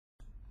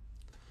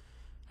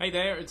Hey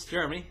there, it's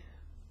Jeremy.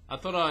 I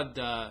thought I'd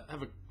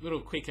have a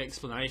little quick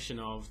explanation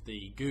of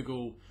the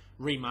Google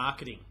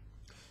remarketing.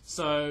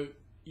 So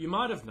you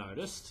might have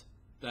noticed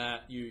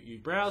that you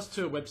browse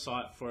to a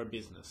website for a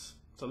business.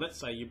 So let's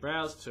say you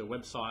browse to a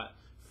website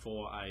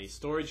for a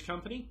storage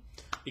company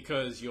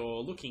because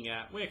you're looking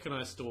at where can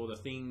I store the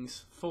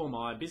things for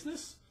my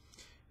business,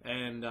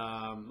 and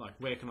like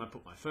where can I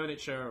put my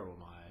furniture or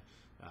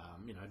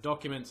my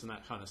documents and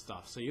that kind of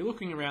stuff. So you're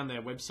looking around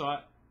their website.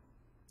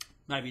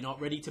 Maybe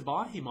not ready to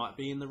buy, you might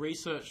be in the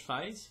research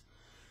phase,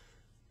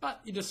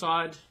 but you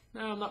decide,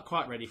 no, I'm not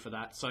quite ready for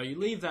that. So you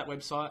leave that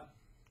website,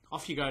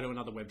 off you go to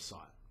another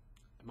website.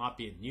 It might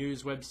be a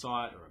news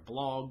website or a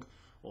blog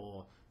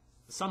or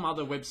some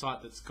other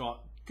website that's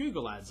got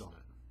Google ads on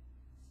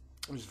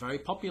it. It's very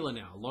popular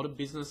now. A lot of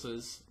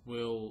businesses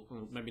will,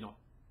 maybe not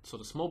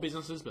sort of small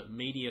businesses, but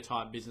media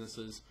type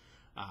businesses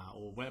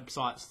or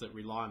websites that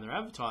rely on their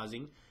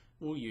advertising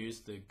will use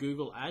the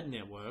Google ad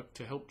network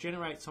to help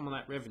generate some of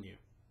that revenue.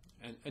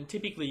 And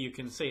typically you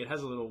can see it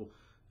has a little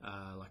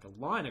like a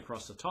line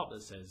across the top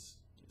that says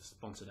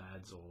sponsored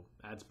ads or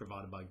ads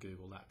provided by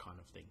Google, that kind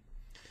of thing.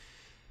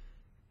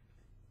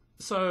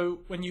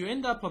 So when you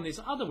end up on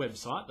this other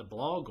website, the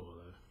blog or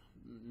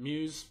the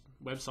news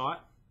website,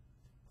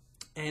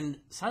 and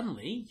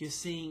suddenly you're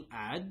seeing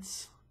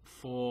ads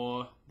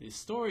for this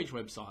storage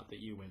website that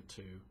you went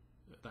to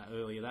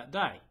earlier that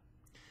day.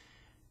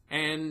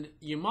 And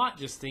you might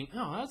just think,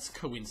 oh, that's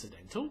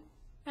coincidental.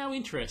 How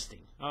interesting.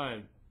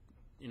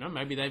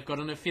 Maybe they've got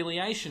an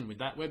affiliation with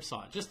that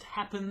website. Just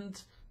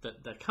happened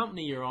that the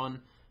company you're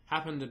on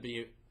happened to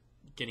be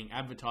getting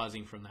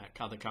advertising from that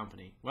other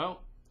company.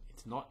 Well,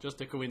 it's not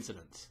just a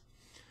coincidence.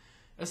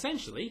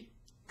 Essentially,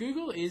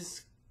 Google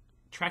is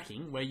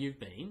tracking where you've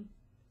been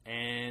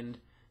and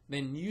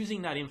then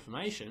using that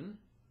information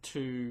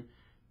to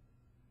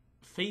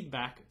feed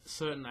back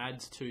certain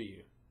ads to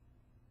you.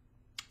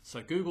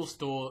 So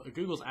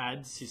Google's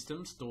ads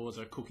system stores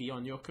a cookie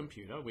on your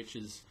computer, which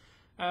is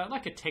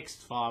like a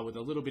text file with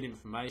a little bit of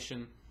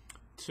information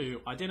to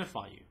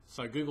identify you.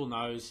 So Google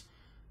knows,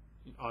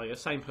 oh, you're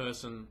the same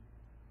person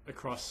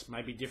across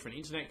maybe different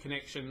internet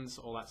connections,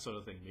 all that sort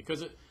of thing.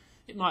 Because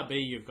it might be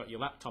you've got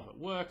your laptop at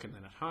work and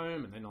then at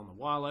home and then on the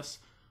wireless.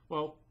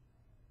 Well,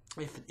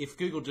 if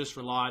Google just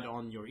relied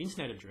on your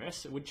internet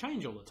address, it would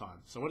change all the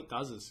time. So what it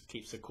does is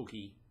keeps a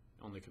cookie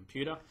on the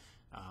computer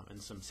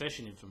and some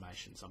session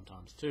information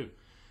sometimes too.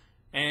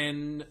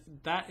 And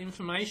that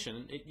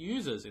information it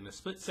uses in a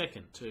split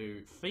second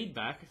to feed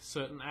back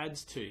certain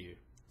ads to you.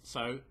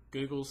 So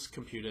Google's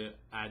computer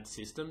ad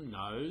system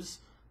knows,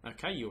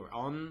 okay, you were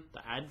on the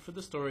ad for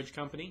the storage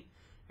company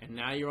and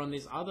now you're on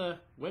this other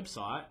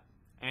website,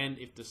 and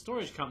if the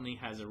storage company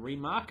has a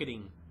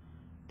remarketing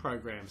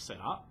program set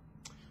up,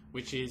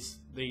 which is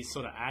these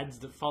sort of ads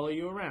that follow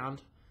you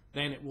around,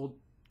 then it will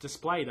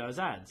display those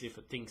ads if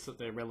it thinks that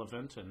they're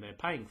relevant and they're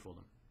paying for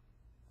them.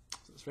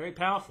 So it's very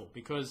powerful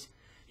because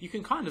you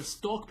can kind of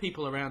stalk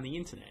people around the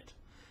internet.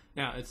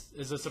 Now,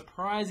 there's a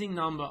surprising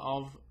number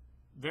of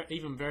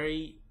even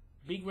very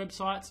big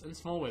websites and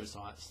small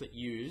websites that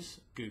use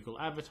Google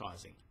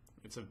advertising.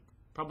 It's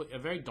probably a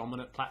very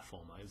dominant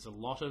platform. There's a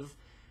lot of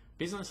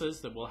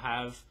businesses that will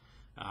have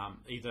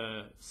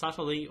either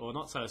subtly or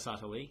not so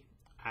subtly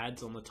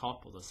ads on the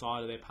top or the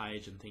side of their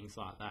page and things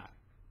like that.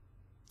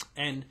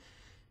 And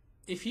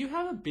if you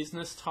have a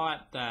business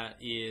type that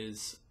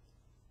is,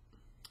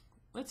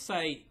 let's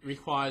say,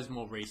 requires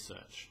more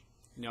research.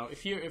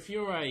 If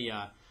you're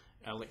a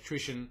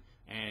electrician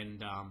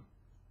and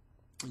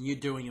you're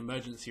doing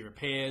emergency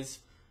repairs,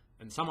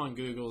 and someone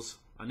Googles,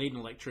 I need an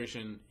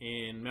electrician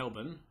in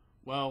Melbourne,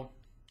 well,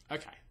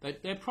 okay,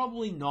 they're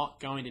probably not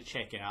going to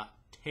check out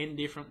 10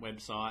 different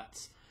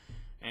websites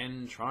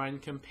and try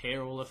and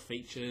compare all the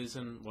features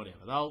and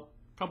whatever. They'll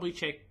probably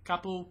check a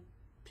couple,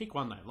 pick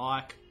one they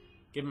like,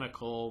 give them a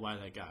call, away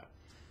they go.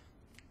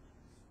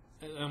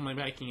 I'm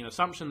making an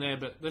assumption there,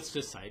 but let's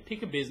just say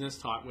pick a business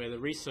type where the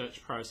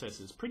research process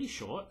is pretty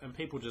short and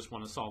people just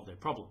want to solve their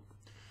problem.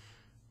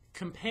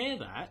 Compare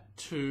that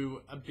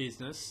to a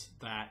business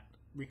that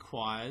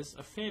requires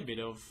a fair bit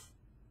of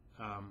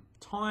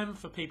time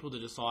for people to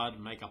decide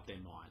and make up their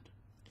mind.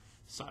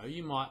 So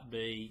you might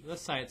be,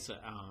 let's say it's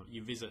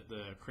you visit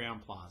the Crown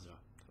Plaza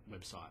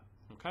website.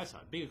 Okay, so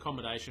a big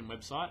accommodation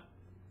website,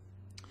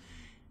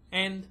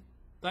 and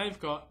they've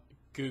got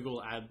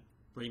Google ad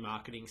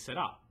remarketing set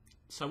up.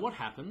 So what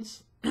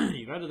happens,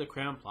 you go to the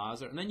Crown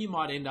Plaza and then you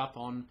might end up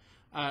on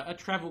a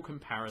travel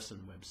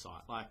comparison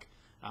website like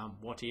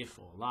What If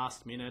or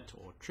Last Minute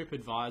or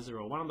TripAdvisor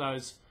or one of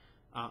those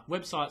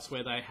websites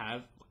where they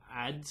have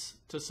ads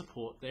to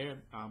support their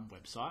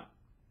website.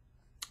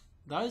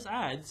 Those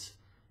ads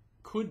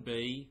could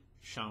be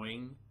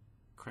showing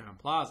Crown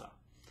Plaza.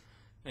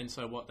 And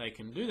so what they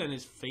can do then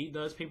is feed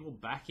those people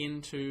back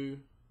into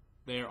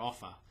their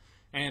offer.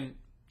 And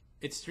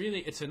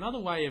it's another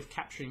way of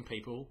capturing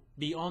people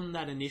beyond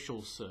that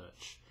initial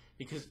search,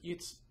 because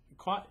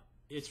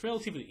it's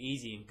relatively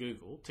easy in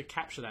Google to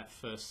capture that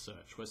first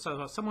search.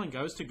 So someone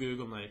goes to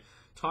Google and they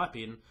type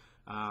in,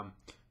 I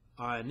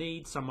I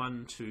need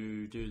someone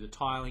to do the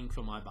tiling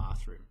for my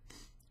bathroom,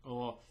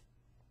 or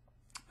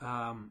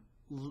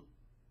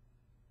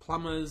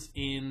plumbers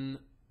in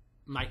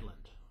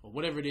Maitland, or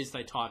whatever it is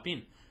they type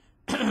in.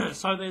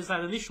 So there's that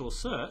initial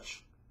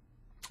search,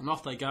 and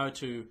off they go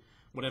to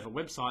whatever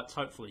website's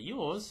hopefully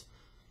yours,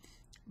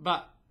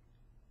 but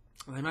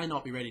they may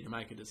not be ready to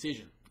make a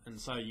decision. And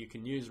so you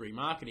can use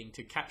remarketing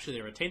to capture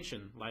their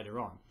attention later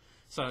on.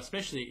 So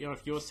especially,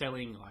 if you're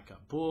selling like a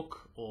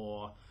book,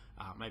 or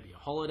maybe a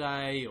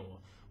holiday,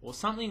 or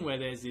something where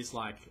there's this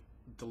like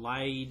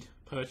delayed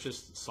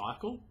purchase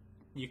cycle,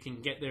 you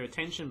can get their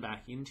attention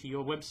back into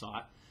your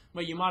website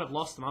where you might have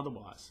lost them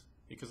otherwise,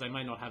 because they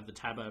may not have the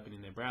tab open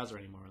in their browser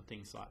anymore and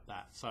things like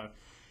that. So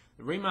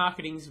the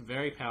remarketing is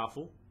very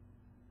powerful,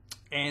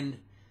 and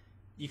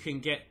you can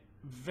get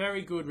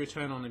very good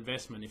return on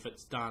investment if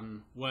it's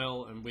done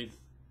well and with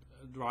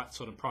the right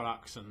sort of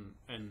products and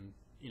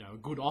a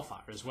good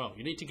offer as well.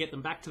 You need to get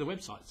them back to the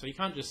website. So you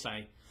can't just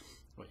say,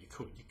 well, you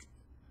could.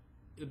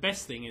 The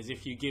best thing is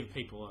if you give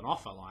people an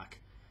offer like,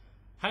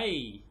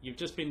 hey, you've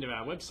just been to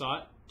our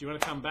website, do you want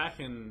to come back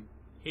and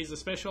here's a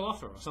special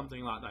offer, or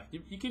something like that.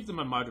 You give them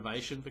a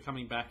motivation for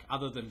coming back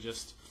other than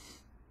just,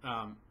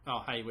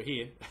 oh, hey, we're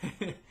here.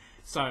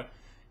 So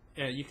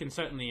you can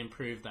certainly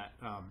improve that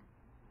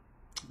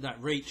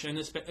that reach, and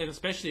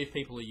especially if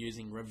people are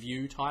using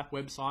review type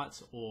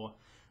websites or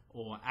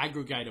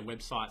aggregator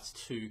websites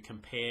to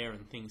compare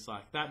and things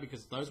like that,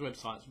 because those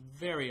websites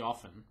very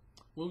often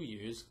will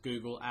use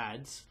Google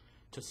Ads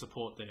to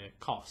support their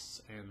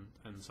costs,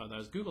 and so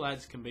those Google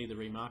Ads can be the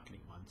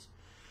remarketing ones.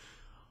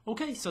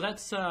 Okay, so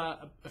that's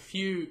a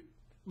few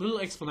little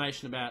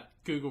explanation about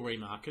Google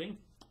remarketing.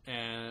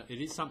 It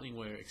is something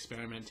we're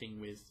experimenting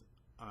with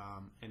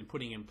and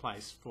putting in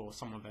place for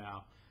some of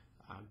our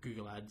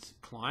Google Ads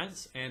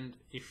clients. And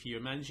if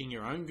you're managing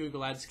your own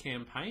Google Ads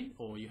campaign,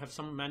 or you have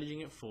someone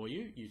managing it for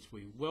you, it's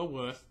well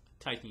worth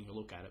taking a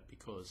look at it,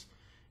 because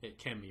it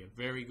can be a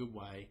very good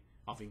way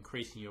of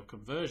increasing your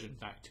conversion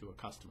back to a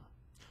customer.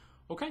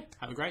 Okay,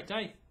 have a great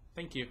day.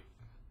 Thank you.